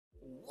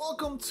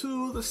welcome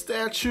to the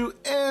statue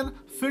and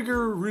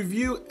figure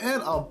review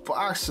and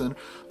unboxing.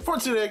 For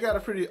today, I got a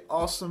pretty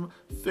awesome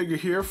figure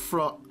here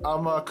from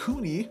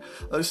Amakuni.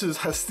 This is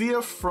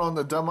Hestia from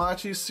the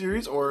Damachi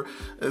series, or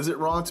is it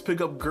wrong to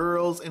pick up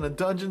girls in a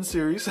dungeon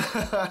series?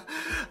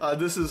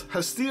 This is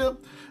Hestia,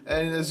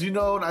 and as you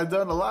know, I've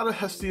done a lot of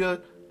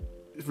Hestia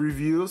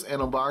reviews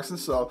and unboxing,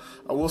 so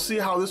we'll see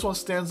how this one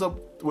stands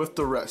up with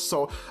the rest.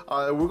 So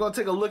we're going to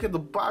take a look at the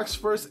box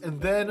first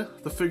and then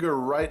the figure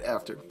right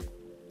after.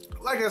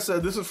 Like I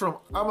said, this is from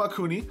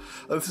Amakuni.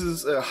 This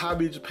is a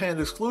Hobby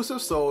Japan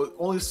exclusive, so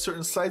only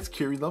certain sites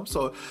carry them.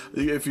 So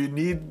if you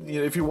need,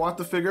 if you want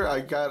the figure, I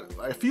got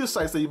a few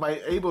sites that you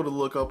might able to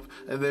look up,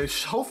 and they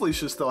hopefully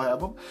should still have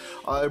them.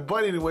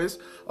 But anyways,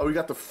 we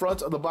got the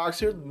front of the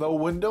box here, no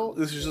window.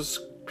 This is just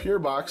pure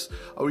box.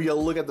 We got to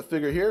look at the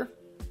figure here.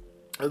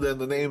 And then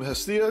the name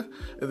Hestia,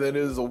 and then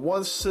it is a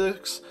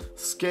 1/6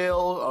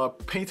 scale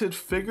painted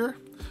figure.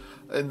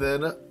 And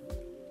then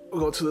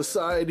we'll go to the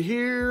side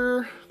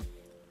here.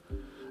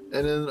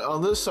 And then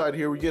on this side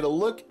here, we get a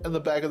look in the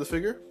back of the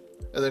figure.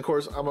 And then, of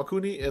course,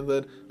 Amakuni and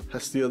then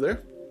Hestia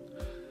there.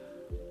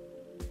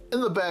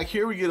 In the back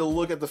here, we get a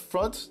look at the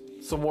front,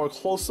 some more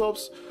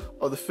close-ups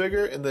of the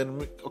figure, and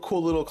then a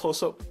cool little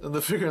close-up in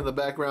the figure in the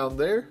background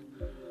there.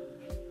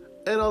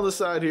 And on the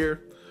side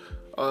here,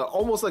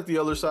 almost like the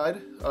other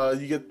side,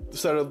 you get the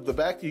side of the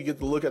back, you get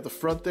the look at the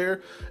front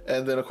there,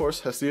 and then, of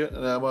course, Hestia and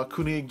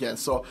Amakuni again.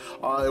 So,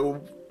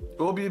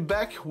 we'll be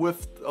back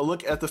with a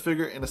look at the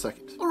figure in a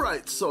second.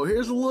 Alright, so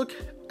here's a look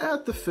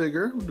at the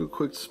figure. We'll do a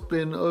quick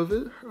spin of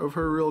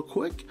her real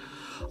quick.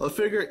 The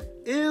figure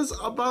is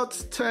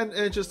about 10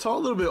 inches tall,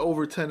 a little bit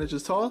over 10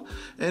 inches tall,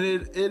 and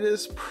it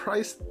is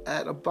priced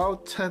at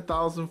about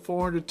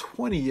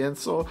 10,420 yen.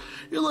 So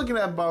you're looking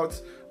at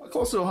about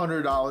close to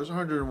 $100,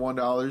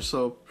 $101,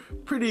 so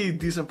pretty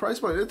decent price,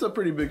 but it's a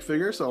pretty big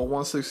figure. So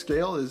 1/6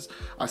 scale is,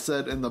 I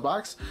said, in the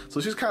box,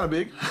 so she's kind of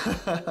big.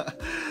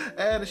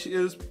 And she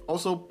is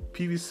also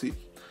PVC.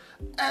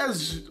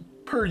 As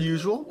per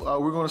usual,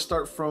 we're going to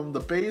start from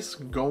the base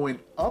going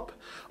up.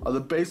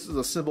 The base is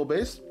a simple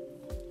base.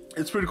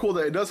 It's pretty cool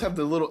that it does have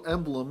the little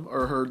emblem,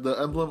 or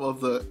the emblem of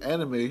the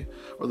anime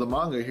or the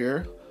manga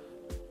here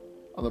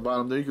on the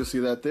bottom there. You can see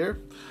that there.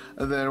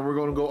 And then we're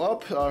going to go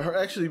up.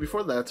 Actually,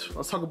 before that,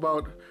 let's talk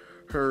about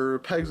her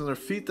pegs on her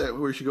feet,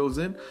 where she goes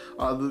in.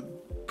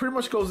 Pretty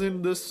much goes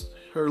in this,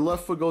 her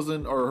left foot goes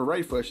in, or her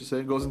right foot I should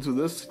say, goes into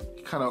this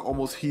kind of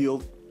almost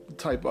heel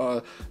type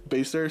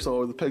base there.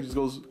 So the peg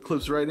just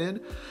clips right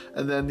in,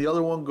 and then the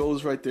other one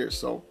goes right there.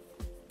 So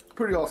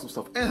pretty awesome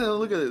stuff. And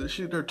look at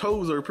it, her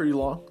toes are pretty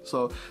long,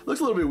 so it looks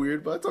a little bit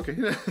weird, but it's okay.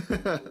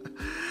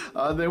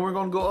 Then we're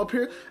going to go up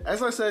here.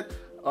 As I said,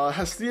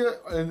 Hestia,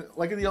 and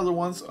like the other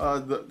ones,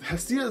 the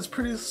Hestia is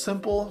pretty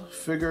simple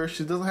figure.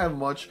 She doesn't have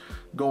much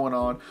going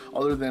on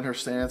other than her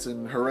stance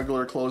and her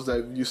regular clothes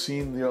that you've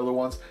seen the other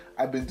ones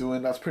I've been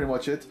doing. That's pretty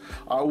much it.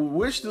 I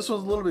wish this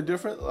was a little bit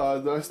different.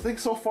 I think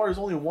so far there's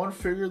only one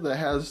figure that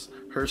has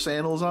her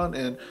sandals on,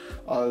 and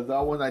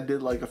that one I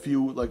did like a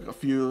few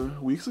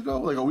weeks ago,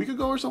 like a week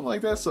ago or something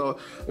like that. So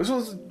this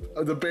one's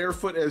the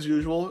barefoot as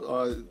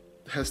usual.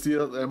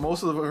 Hestia, and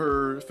most of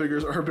her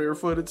figures are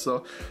barefooted,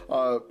 so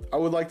I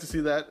would like to see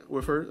that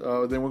with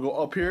her. Then we'll go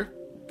up here,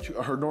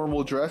 her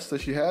normal dress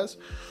that she has.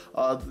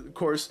 Of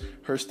course,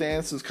 her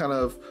stance is kind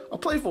of a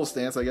playful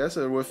stance, I guess,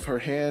 with her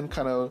hand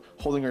kind of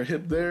holding her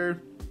hip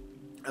there,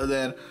 and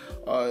then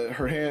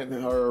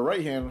her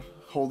right hand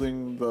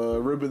holding the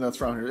ribbon that's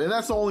around her. And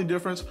that's the only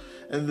difference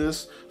in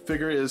this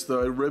figure, is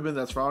the ribbon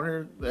that's around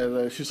her,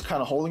 and she's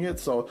kind of holding it.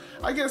 So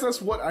I guess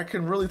that's what I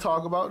can really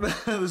talk about.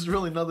 There's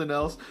really nothing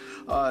else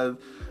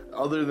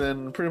other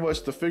than pretty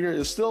much the figure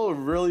is still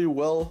really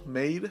well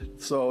made.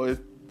 So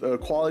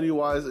quality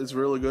wise, it's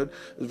really good.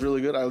 It's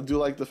really good. I do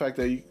like the fact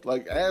that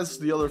like as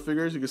the other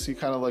figures, you can see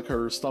kind of like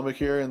her stomach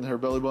here and her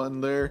belly button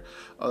there.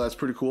 That's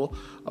pretty cool.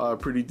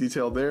 Pretty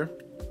detailed there.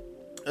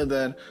 And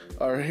then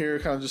our hair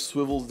kind of just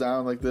swivels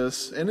down like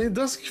this, and it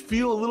does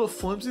feel a little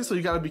flimsy, so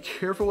you got to be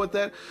careful with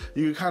that.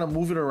 You can kind of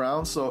move it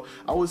around, so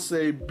I would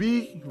say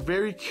be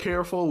very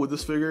careful with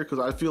this figure, because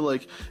I feel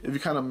like if you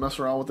kind of mess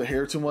around with the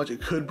hair too much,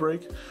 it could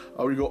break.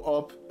 We go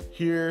up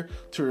here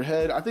to her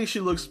head. I think she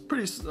looks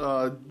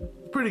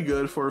pretty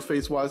good for her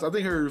face wise. I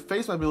think her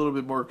face might be a little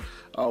bit more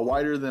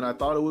wider than I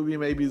thought it would be.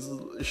 Maybe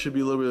it should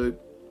be a little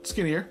bit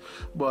skinnier,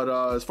 but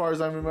as far as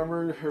I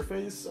remember, her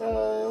face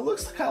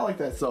looks kind of like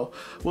that. So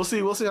we'll see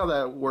how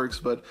that works.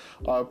 But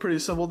pretty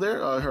simple there.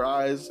 Her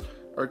eyes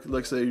are,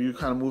 like I say, you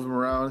kind of move them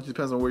around. It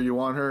depends on where you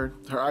want her.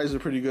 Her eyes are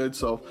pretty good.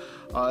 So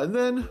and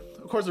then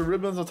of course the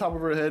ribbons on top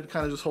of her head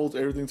kind of just holds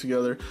everything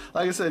together.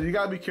 Like I said, you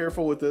gotta be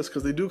careful with this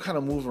because they do kind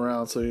of move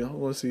around. So you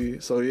want to see.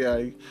 So yeah,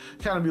 you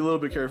kind of be a little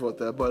bit careful with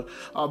that. But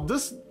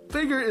this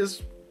figure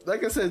is,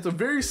 like I said, it's a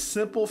very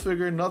simple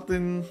figure.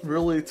 Nothing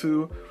really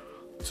too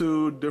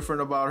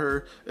different about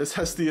her. It's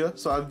Hestia,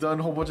 so I've done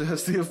a whole bunch of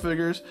Hestia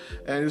figures,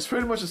 and it's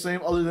pretty much the same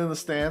other than the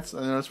stance,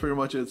 and that's pretty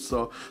much it.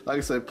 So like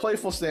I said,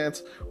 playful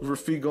stance with her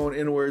feet going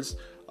inwards,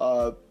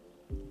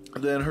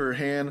 then her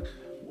hand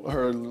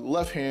her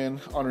left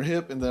hand on her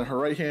hip, and then her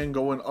right hand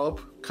going up,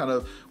 kind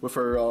of with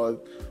her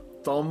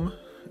thumb.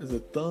 Is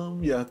it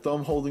thumb? Yeah,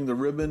 thumb holding the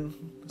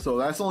ribbon. So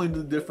that's only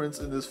the difference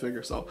in this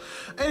figure. So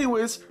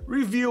anyways,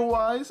 review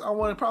wise, I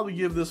want to probably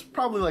give this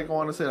like, I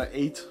want to say an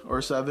 8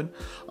 or 7.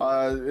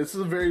 It's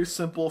a very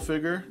simple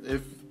figure.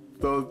 If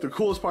the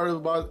coolest part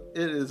about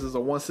it is it's a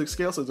 1/6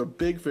 scale, so it's a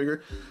big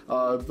figure.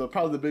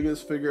 Probably the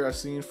biggest figure I've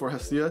seen for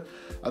Hestia.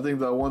 I think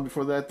the one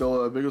before that,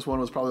 the biggest one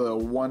was probably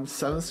a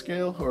 1/7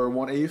 scale or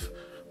 1/8.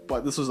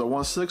 But this was a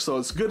 1/6, so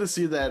it's good to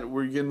see that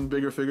we're getting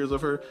bigger figures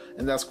of her,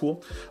 and that's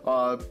cool.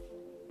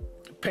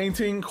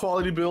 Painting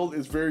quality build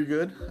is very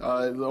good.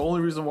 The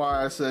only reason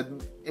why I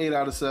said 8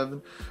 out of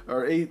 7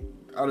 or 8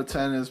 out of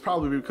 10 is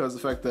probably because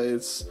of the fact that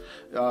it's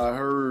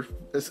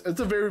it's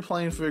a very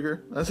plain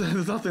figure.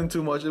 There's nothing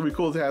too much. It'd be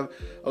cool to have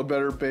a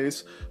better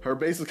base. Her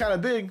base is kind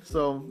of big,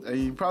 so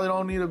you probably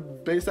don't need a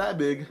base that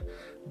big.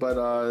 But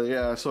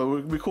yeah, so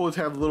it'd be cool to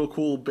have a little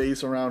cool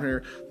base around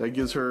here that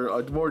gives her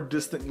a more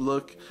distant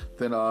look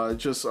than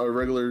just a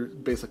regular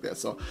base like that.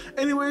 So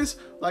anyways,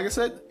 like I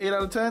said, 8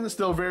 out of 10 is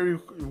still very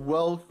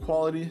well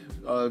quality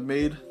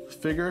made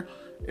figure.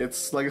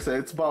 It's like I said,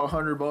 it's about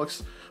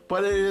 $100,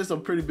 but it is a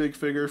pretty big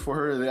figure for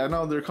her. I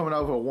know they're coming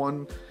out with a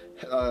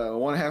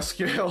 1/2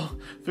 scale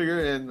figure,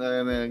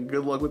 and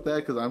good luck with that,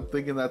 because I'm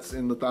thinking that's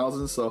in the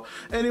thousands. So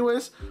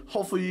anyways,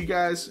 hopefully you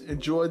guys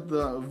enjoyed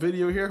the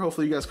video here.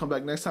 Hopefully you guys come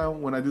back next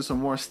time when I do some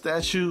more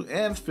statue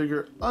and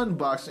figure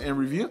unboxing and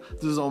review.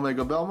 This is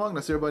Omegabalmung.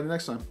 I'll see everybody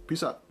next time.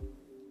 Peace out.